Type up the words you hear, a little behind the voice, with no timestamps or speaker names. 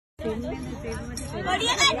Mage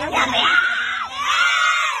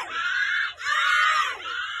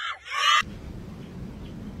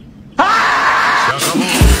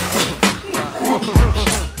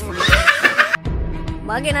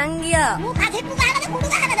nangiya. Buka heppu galaga kudu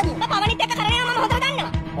gahalaga bu. Pawanit ekka karana mama hotara gannawa.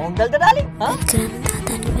 Mongalda darling. Ha?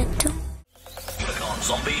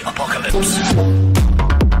 Zombie apocalypse.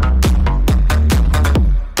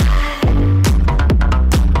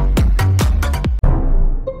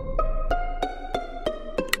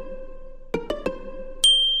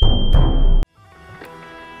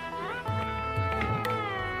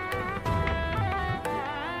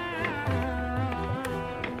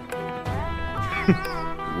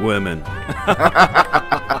 Women.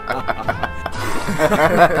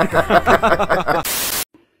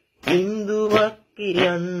 Induවක්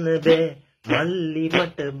කියන්න බෑ මල්ලි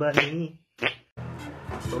මට බනි.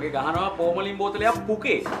 ඔගේ ගහනවා පෝමලින් බෝතලයක්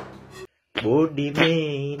පුකේ. Body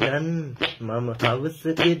මේදන් මම හවස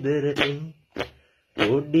ගෙදරටින්.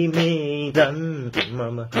 බොඩි මේදන්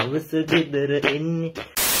මම හවස ගෙදර එන්නේ.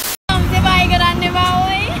 අම්සේ බයි කරන්න එපා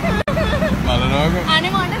ඔයි. බලනවාක.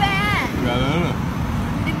 අනේ මොන්න බෑ. බලන්න.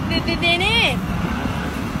 දෙනේ.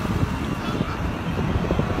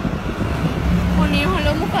 ඔනේ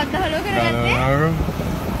හලෝ මොකද්ද හලෝ කරගත්තේ?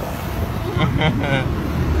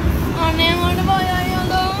 අනේ මොන බයයි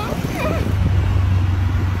හලෝ.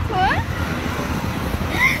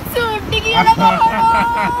 සුට්ටි කියලා ගහනවා.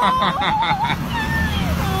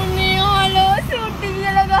 අනේ හලෝ සුට්ටි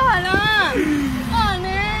කියලා ගහනවා.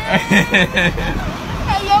 අනේ.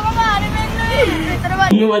 අයියෝ මාරෙ මෙන්නේ. විතර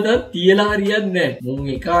වත්. මම තියලා හරියන්නේ නැහැ. මුන්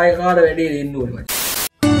එකාට වැඩේ දෙන්න ඕනේ.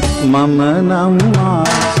 මම නම්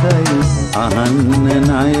ආසයි අහන්න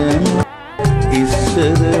නයන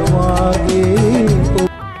ඉස්සර වාගේ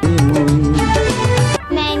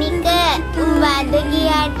මැනික උඹද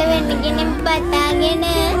ගියාට වෙන කෙනෙක් පතාගෙන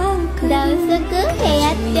දවසක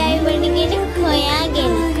එයත් යයි වෙන කෙනෙක්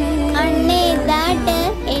හොයාගෙන අන්න එදාට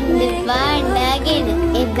එන්න පාඩාගෙන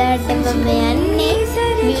එදාට මම යන්නේ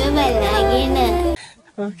මිව බලාගෙන.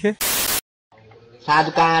 ඕකේ.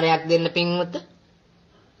 සාදුකාරයක් දෙන්න පින්වත.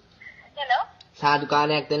 හෙලෝ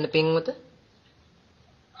සාදුකාරයක් දෙන්න පින්වත.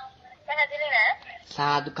 පැහැදිලි නෑ.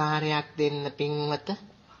 සාදුකාරයක් දෙන්න පින්වත.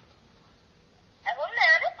 අහුන්නේ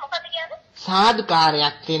නෑද මොකද කියන්නේ?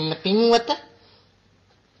 සාදුකාරයක් දෙන්න පින්වත.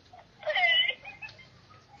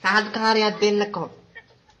 සාදුකාරයක් දෙන්නකෝ.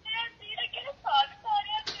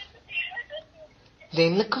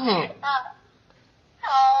 දෙන්නකෝ.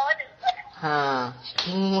 හා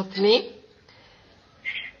පින්වත්නි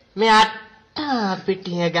මේ අට්ටා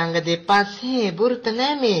පිටිය ගඟ දෙපස්සේ බුරුත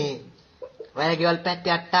නැමේ. ඔයාගේ ගෙවල්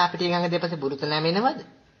පැත්තේ අට්ටා පිටිය ගඟ දෙපස්සේ බුරුත නැමෙනවද?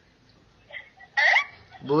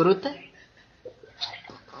 බුරුත?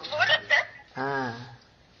 බුරුත? ආ.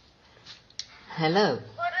 හෙලෝ.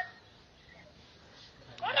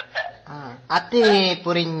 ආ අතේ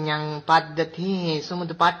පුරිඤ්ඤං පද්ධති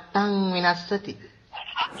සුමුදු පට්ටං විනස්සති.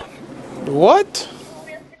 What?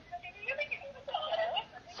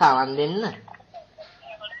 සවන් දෙන්න.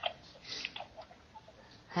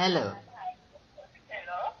 හෙලෝ.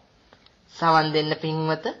 සවන් දෙන්න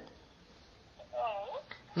පින්වත.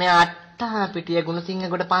 මේ අට්ටා පිටිය ගුණසිංහ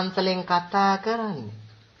ගොඩ පන්සලෙන් කතා කරන්නේ.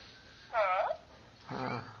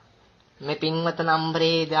 මේ පින්වත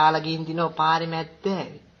නම්බරේ දාලා ගින් දිනෝ පාරේ මැද්දේ.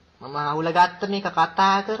 මම අහුල ගත්ත මේක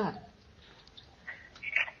කතා කරන්නේ.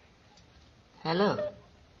 හෙලෝ.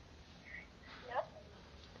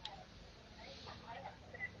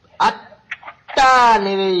 අට්ටා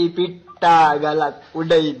නෙවෙයි පිට්ටා ගලක්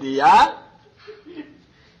උඩ ඉදියා.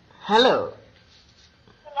 හෙලෝ.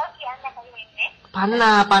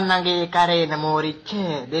 පන්නා පන්නගේ කරේන මෝරිච්ච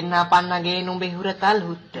දෙන්නා පන්නගේ නුඹේ හුරතල්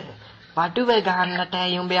හුත්ත පටුව ගහන්නට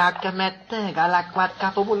යුඹේ අක්කමැත්ත ගලක්වත්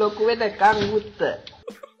කපමු ලොකු වෙනකන් හුත්ත.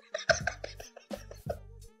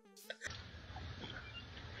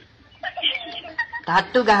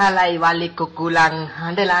 තට්ටු ගහලයි වලි කුකුලන්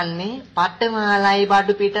හඬලන්නේ පට්ටමාලයි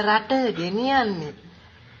බඩු පිට රට ගෙනියන්නේ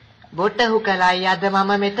බොට හුකලයි අද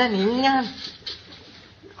මම මෙතනින් යන්නේ.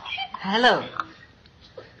 හෙලෝ.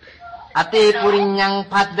 අතේ පුරිඤ්ඤං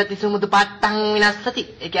පද්ධති සුමුදු පට්ටං විනස්සති.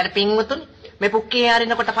 ඒ කියන්නේ පින්වතුනි මේ පුක්කේ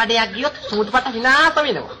ආරිනකොට පඩයක් ගියොත් සුමුදු පට විනාශ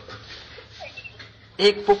වෙනවා.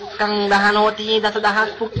 එක් පුක්කං දහනෝති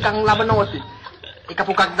දසදහස් පුක්කං ලබනෝති. එක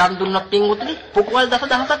පුකක් දන් දුන්නොත් පින්වතුනි පුකවල්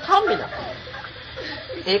දසදහසක් හම් වෙනවා.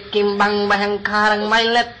 එකින් බං බහංකාරං මයිල්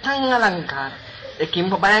නැත්තං අලංකාර. එකින්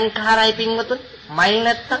බහංකාරයි පින්වතුනි මයිල්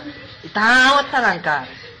නැත්තං ඉතාමත්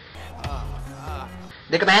අලංකාරයි.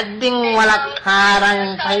 දෙක මැද්දෙන් වලක්කාරං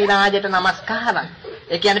පෛරාජයට නමස්කාරං.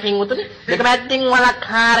 ඒ කියන්නේ පින්වතුනි දෙක මැද්දෙන්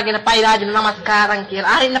වලක්කාරගෙන පෛරාජයට නමස්කාරං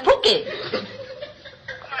කියලා අරින්න පුකේ.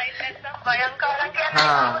 භයංකාරං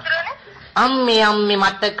කියන්නේ අම්මේ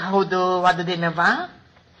මට කවුද වද දෙනවා?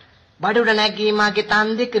 බඩුඩ නැගී මගේ තන්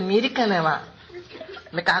දෙක මිරිකනවා.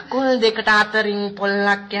 මේ කකුල් දෙකට අතරින්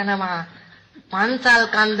පොල්ලක් යනවා. පන්සල්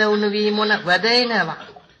කන්ද උණු වී මොන වදේනවා.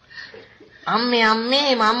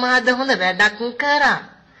 අම්මේ මම අද හොඳ වැඩක් කරා.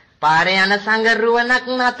 පාරේ යන සංගරුවනක්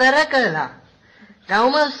නතර කළා.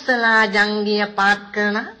 ගෞමස්සලා ජංගිය පාත්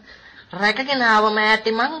කරන රැකගෙන ආවම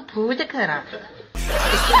ඇති මං පූජා කරා.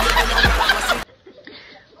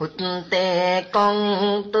 උත්තේ කොං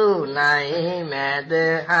තුනයි මැද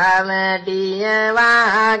හවඩිය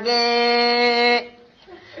වාගේ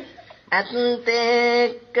අත්තේ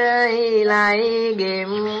කයිලයි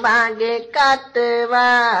ගෙම්බගේ කට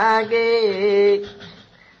වාගේ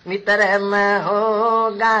නිතරම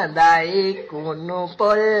හොගදයි කුණු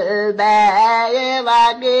පොල් බෑය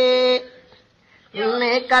වාගේ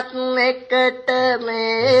මේකත් එකට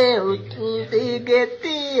මේ උත්තිගේ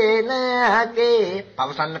තියෙනගේ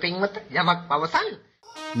පවසන්න පින්වත යමක් පවසන්න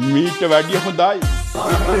මීට වැඩිය හොඳයි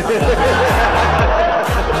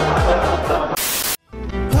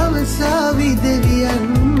පවසාවි දෙවියන්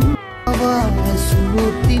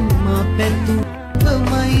අවසුතින් මා පැතු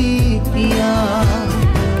තමයි පියා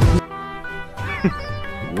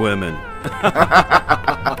Women.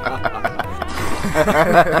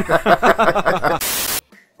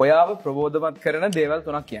 ඔයාව ප්‍රබෝධමත් කරන දේවල්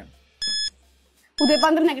 3ක් කියන්න. උදේ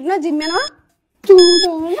පාන්දර නැගිටිනවා ජිම් යනවා.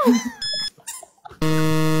 චූචෝ.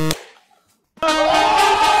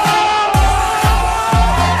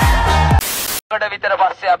 කට විතර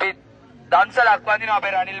පස්සේ අපි දන්සලක් වඳිනවා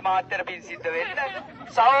අපේ රනිල් මහත්තයට පින් සිද්ධ වෙන්න.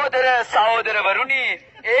 සහෝදරවරුනි,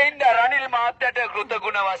 ඒින්ද රනිල් මහත්තයට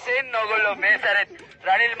කෘතගුණ වශයෙන් ඔයගොල්ලෝ මේ සැරේ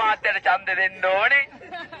රනිල් මහත්තයට ඡන්ද දෙන්න ඕනේ.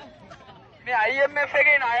 මේ IMF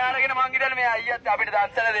එකේ ණය අරගෙන මං හිතන්නේ මේ අයියත් අපිට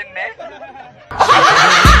දන්සල දෙන්නේ.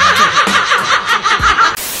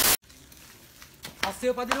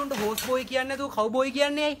 අස්සෙව පදිනුන්ට හෝස් බෝයි කියන්නේ නැතුව කව් බෝයි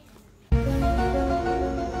කියන්නේ ඇයි?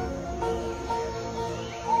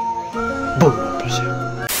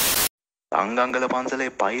 අංගංගල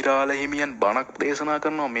පන්සලේ පෛරාල හිමියන් බණක් දේශනා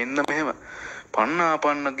කරනවා මෙන්න මෙහෙම. පන්නා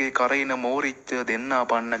පන්නගේ කරයින මෝරිච්ච දෙන්නා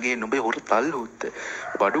පන්නගේ නුඹේ හොර තල්හුත්ත.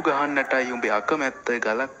 බඩු ගහන්නටයි උඹේ අකමැත්ත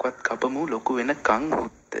ගලක්වත් කපමු ලොකු වෙන කන්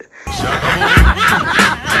හුත්ත.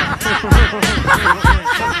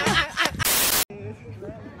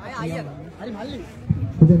 හරි මල්ලි.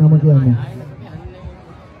 පුතේ නම කියන්නේ.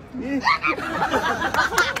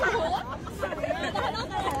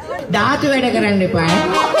 ධාතු වැඩ කරන්න එපා.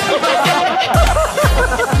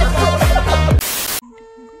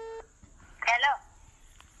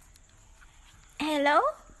 හෙලෝ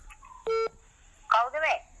කවුද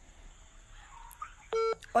මේ?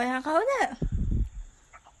 ඔයා කවුද?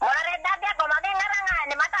 මොන රෙද්දාක්යක් මගෙන් අරන්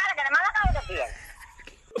ආන්නේ මට අරගෙන මම කවුද කියන්නේ?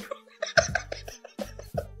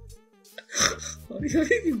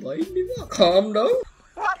 හරි බයින්නවා calm down.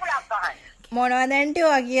 මොනවද ඇන්ටි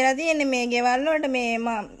ඔයා කියලා තියෙන්නේ මේ ගෙවල් වලට මේ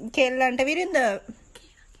කෙල්ලන්ට විරුද්ධ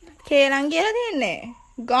කේලම් කියලා තියෙන්නේ.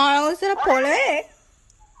 ගහන උස්සලා පොළවේ.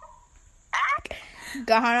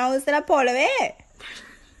 ගහන උස්සලා පොළවේ.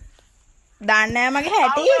 දන්නේ නැහැ මගේ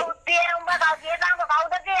හැටි. උඹ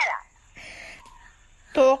කවුද කියලා?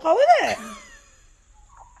 තෝ කවුද?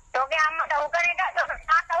 තෝගේ අම්මට උකර එක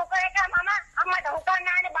තාත්තා උකර එක මම අම්මට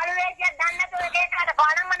උකරන්නේ බලුවේ කියලා දන්නේ නැතුව ඒකට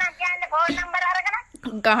ෆෝන් නම්බර් කියන්නේ ෆෝන් නම්බර අරගෙන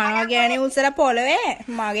ගහනවා කියන්නේ උස්සලා පොළවේ.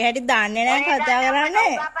 මගේ හැටි දන්නේ නැහැ කතා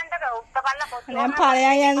කරන්නේ. දැන්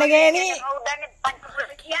ඵලයන් යන්න ගේනි.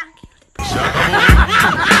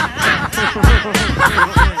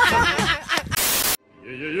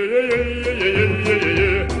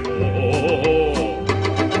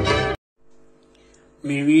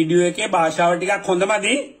 මේ වීඩියෝ එකේ භාෂාව ටිකක්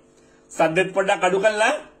හොඳමදි. සද්දෙත් පොඩ්ඩක් අඩු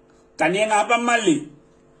කරලා තනියෙන් ආපම් මල්ලි.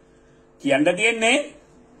 කියන්න තියෙන්නේ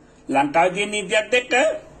ලංකාවේ තියෙන නීතියත් එක්ක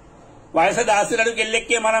වයස 16 අඩු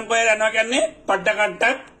කෙල්ලෙක්ගේ මරන් කොහෙද යනවා කියන්නේ පට්ට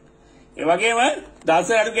කට්ටක්. ඒ වගේම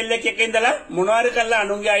 16 අඩු කෙල්ලෙක් එක්ක ඉඳලා මොනවාරි කරලා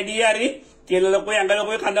අනුන්ගේ ID හරි කෙල්ල ලොකුයි අඟ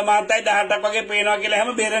ලොකුයි කඳ මාත්තයි 18ක් වගේ පේනවා කියලා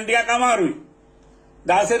හැම බේරන් ටිකක් අමාරුයි.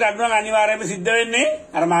 16 අඩු නම් අනිවාර්යයෙන්ම සිද්ධ වෙන්නේ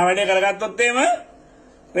අර මා වැඩේ කරගත්තොත් එහෙම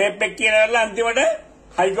රේප් එක කියලා අන්තිමට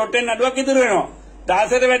හයි කෝට්ටෙන් නඩුවක් ඉතුරු වෙනවා.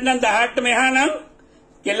 16 වැඩ නම් 18 මෙහා නම්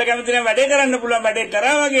කෙල්ල කැමති නම් වැඩේ කරන්න පුළුවන්. වැඩේ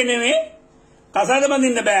කරා වගේ නෙමෙයි කසාද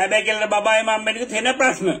බඳින්න බෑ. හැබැයි කෙල්ල බබායි මම්මෙනිට තියෙන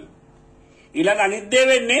ප්‍රශ්න. ඊළඟ අනිත් දේ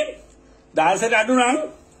වෙන්නේ 16 අඩු නම්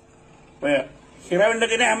ඔය හිරවෙන්න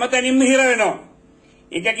දෙන හැමතැනින්ම හිර වෙනවා.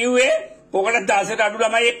 ඒක කිව්වේ පොකට 16 අඩු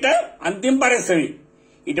ළමයි එක්ක අන්තිම පරිස්සමයි.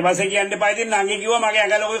 ඊට පස්සේ කියන්න එපා ඉතින් නංගි කිව්වා මගේ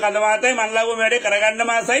ඇඟ ලොකුයි කඳ මාතයි මන් ලාගෝ මේ වැඩේ කරගන්න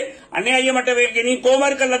මාසයි. අනේ අයියා මට මේ ගෙනින්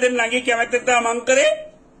කොමාරි කරලා දෙන්න නංගි කැමැත්තෙන් තමයි මං කරේ.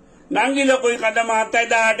 නංගි ලොකුයි කඳ මාතයි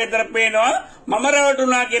 18 විතර පේනවා මම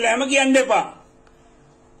රවටුණා කියලා හැම කියන්න එපා.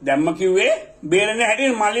 දැම්ම කිව්වේ බේරන්නේ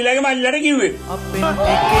හැටි මල්ලිලාගේ මල්ලිලාට කිව්වේ.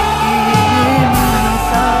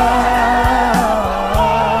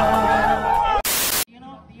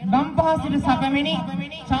 ගම්පහසිට සකමිනි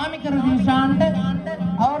චාමිකර දිශාන්ට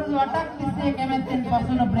අවුරුදු 8ක් තිස්සේ කැමැත්තෙන්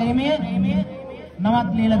පසුන ප්‍රේමය නවත්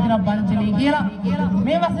ලියලා දින බංචලී කියලා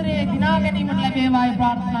මේ වසරේ දිනා ගැනීමට ලැබේවායි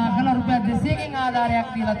ප්‍රාර්ථනා කළ රුපියල් 200කින් ආධාරයක්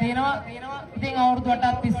දීලා තියෙනවා. ඉතින් අවුරුදු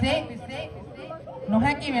 8ක් තිස්සේ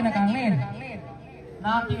නොහැකි වෙනකන් නේද?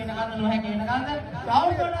 නාකි වෙනකන් නොහැකි වෙනකන්ද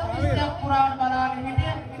අවුරුදු 8ක් තිස්සේ පුරාවට බලාගෙන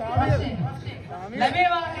හිටිය ප්‍රශ්නේ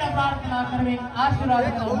ලැබේවා කියලා ප්‍රාර්ථනා කරමින් ආශිර්වාද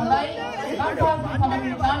කරන හොඳයි. ගම්පහසිට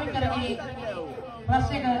සමගින් චාමිකරගේ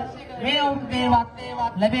ප්‍රශ්නක මේ අවුරුද්දේවත්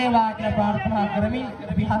ලැබේවා කියලා ප්‍රාර්ථනා කරමින්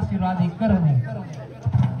අපි ආශිර්වාද කරමු.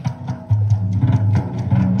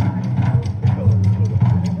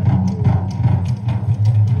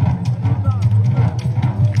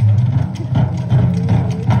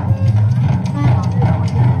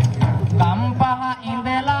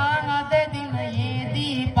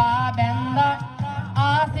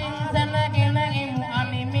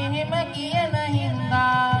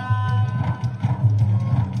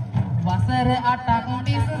 අටක්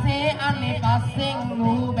තිස්සේ අනේ පස්සෙන්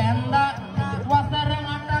නූ බැන්දා වසර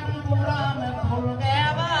 8ක් පුරාම කුල්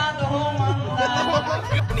ගෑවා දොමන්දා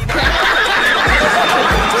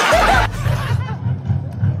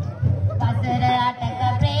වසර 8ක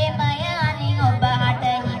ප්‍රේමය අනේ ඔබ හට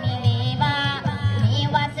හිමි වේවා මේ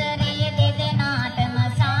වසරේ දෙදෙනාටම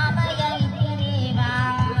සාමය ඉතිරේවා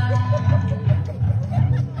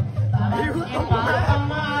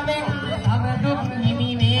පාපමාවෙන් අවදුක්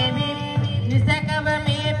හිමි වේවි නිසකව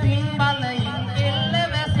මේ පින් බලයෙන් එල්ල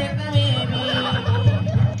වැසෙක වේවි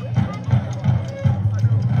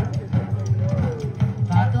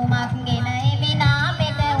සතුමක් ගෙන එමිනා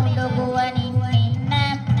මෙත උඩුගුවනින් ඉන්න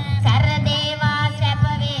සර දේවා සැප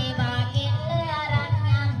වේවා කෙල්ල අරන්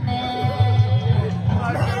යන්න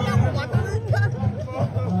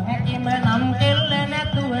හැකිම නම් කෙල්ල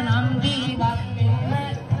නැතුව නම් ජීවත් වෙන්න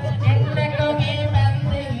එන්නකගේ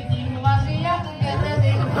පැත්තේ ඉතින් වසියක් ගෙත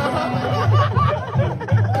දෙන්න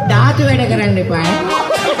ධාතු වැඩ කරන්න එපා.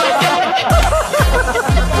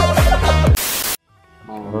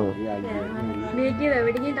 මේකේ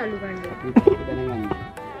වැවෙඩියෙන් තල්ලු ගන්න.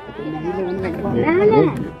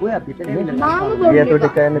 ඔය අපිට නෙමෙයි. ඊයතොට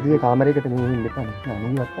කයන්න දිගේ කාමරයකට මෙහෙම ඉන්න එපා.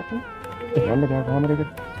 නෑ වත්තක්. යන්න බෑ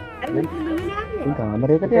කාමරයකට. ඉතින්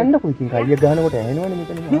කාමරයකට යන්නකෝ. ඉතින් කයිය ගහනකොට ඇහෙනවනේ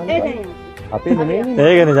මෙතන. අපේ නෙමෙයි.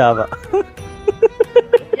 ඒකනේ සාපා.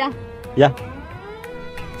 යා.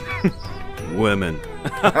 Women.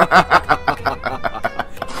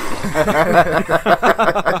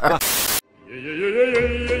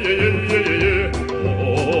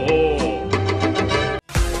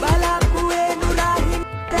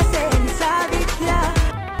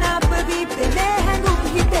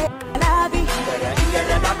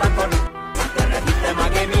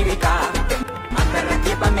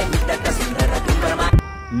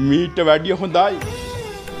 මීට වැඩිය හොඳයි.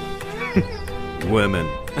 Women.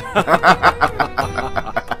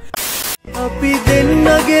 අපි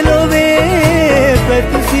දෙන්නගේ ලොවේ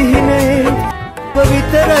ප්‍රතිසිහිනේ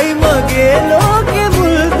පවිතරයි මගේ ලෝකෙ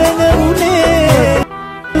මුල්තැන උනේ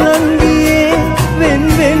ලංගියේ වෙන්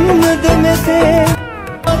වෙන්නද මෙසේ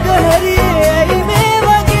මග හැරියේ ඇයි මේ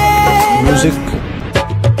වගේ Music.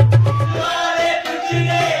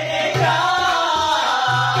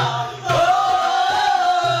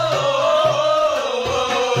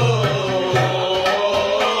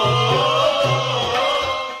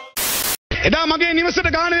 එදා මගේ නිවසට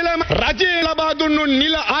ගාන වෙලාම රජයේ ලබා දුන්නු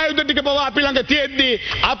නිල ආයුධ ටික පවා අපි ළඟ තියෙද්දී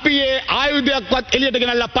අපි ඒ ආයුධයක්වත් එළියට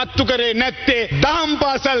ගෙනල්ලා පත්තු කරේ නැත්තේ දහම්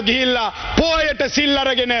පාසල් ගිහිල්ලා පොයට සිල්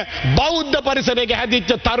අරගෙන බෞද්ධ පරිසරයක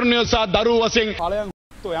හැදිච්ච තරුණයෝ සහ දරුවෝ වශයෙන් ඵලයන්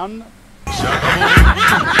යන්න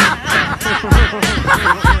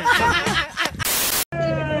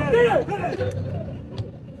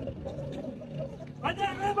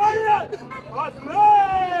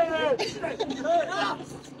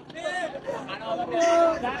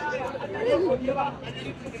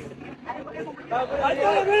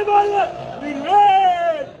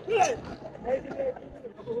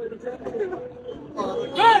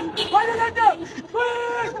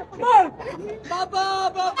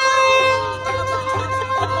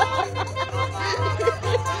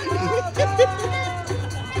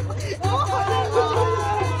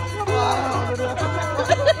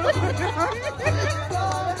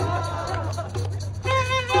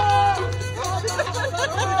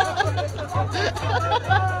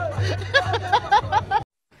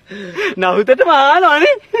නහුතට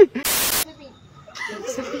මානවනේ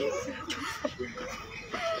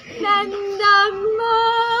නන්දම්මා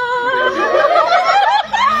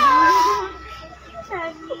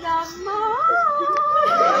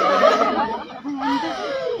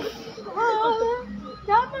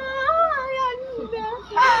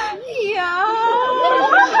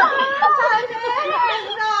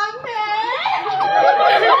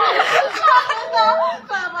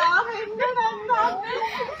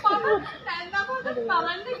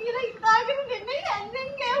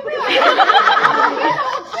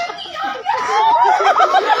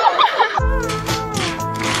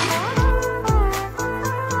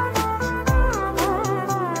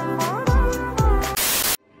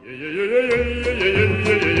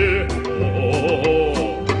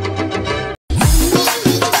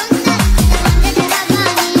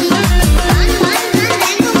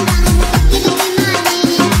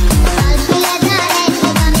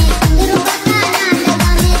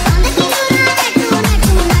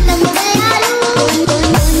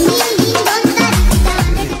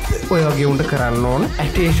කරන්න ඕන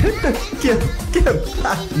ඇටේෂන්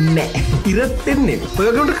නෑ ඉරත් දෙන්නේ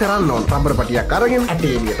ඔයගොල්ලෝ කරන්න ඕන රබර් පටියක් අරගෙන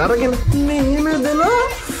ඇටේ එළියට අරගෙන මෙහෙම දලා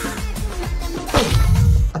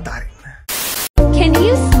අතාරින්න. Can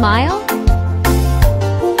you smile?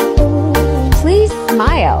 Please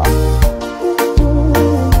smile.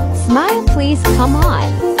 Smile please, come on.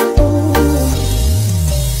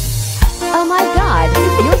 Oh my god,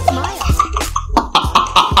 you're smiling.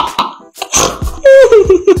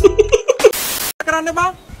 කරන්න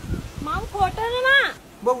බං මං කොටනවා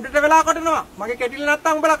ඔබ උඩට වෙලා කොටනවා මගේ කැටිල්ල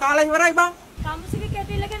නැත්තම් උඹලා කාලා ඉවරයි බං කම්සිගේ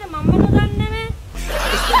කැටිල්ල ගැන මම නොදන්නේ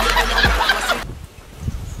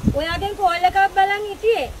ඔයාගෙන් කෝල් එකක් බලන්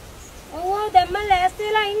හිටියේ ඔව් දැන් මම ලෑස්ති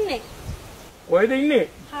වෙලා ඉන්නේ කොහෙද ඉන්නේ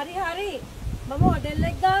හරි මම හොටෙල්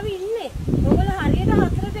එක ගාව ඉන්නේ ඔයගොල්ලෝ හරියට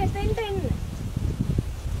 4ට එතෙන්ට එන්න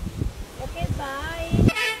ඕකේ බයි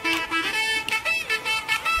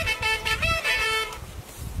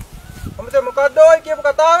අමතේ මොකද්ද ඔය කියපු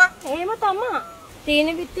කතාව? එහෙම තමයි. තීන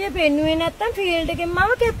විත්තිය පෙන්නුවේ නැත්තම් ෆීල්ඩ් එකෙන්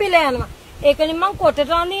මම කැපිලා යනවා. ඒකනේ මං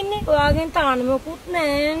කොටට අඳින්නේ. ඔයාගෙන් තාන මොකුත්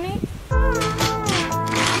නැහැනේ.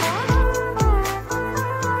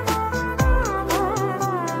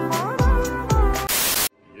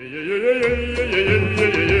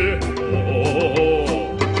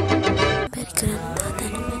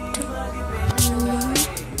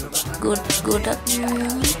 ගොඩක්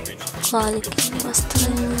කාලෙකින්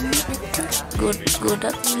වස්තුව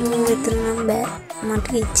ගොඩක් විතර නම් බෑ මට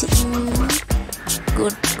ඉච්චි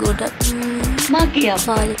ගොඩක් මගේ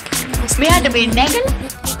කාලෙකින් මෙයාට වෙන්නේ නැගල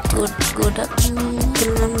ගොඩක් විතර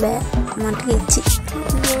නම් බෑ මට ඉච්චි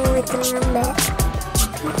විතර නම් බෑ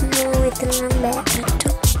විතර නම් බෑ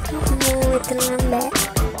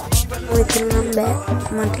විතර නම් බෑ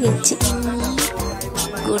මට ඉච්චි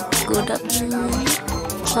ගොඩක්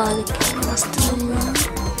කාලෙකින් वस्तु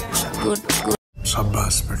गुड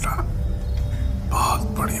शाबाश बेटा बहुत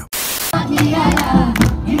बढ़िया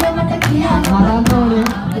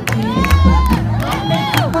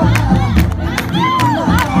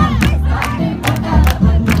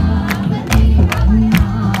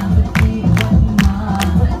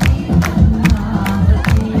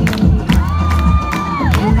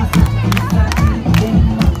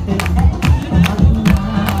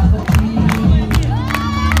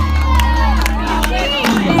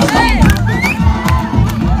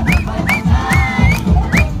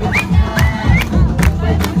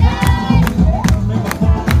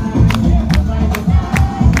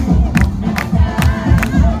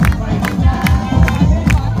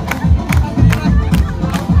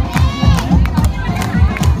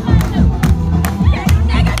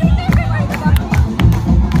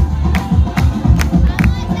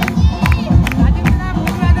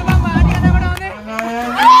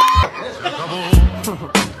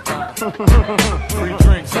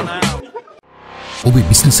ඔබේ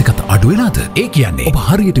බිස්නස් එකත් අඩු වෙලාද? ඒ කියන්නේ ඔබ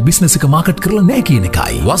හරියට බිස්නස් එක මාකට් කරලා නැහැ කියන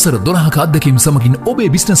එකයි. වසර 12ක අත්දැකීම් සමගින් ඔබේ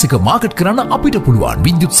බිස්නස් එක මාකට් කරන්න අපිට පුළුවන්.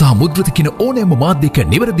 විද්‍යුත් සහ මුද්‍රිත කියන ඕනෑම මාධ්‍යයක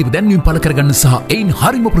නිවැරදිව දැන්වීම් පළ කරගන්න සහ එයින්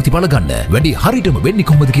හරිම ප්‍රතිඵල ගන්න. වැඩි හරියටම වෙන්නේ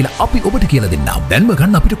කොහොමද කියලා අපි ඔබට කියලා දෙන්නම්. දැන්ම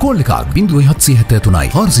ගන්න අපිට කෝල් එකක්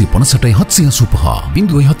 0773 458 785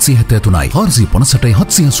 0773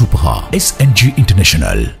 458 785 SNG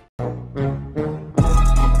International.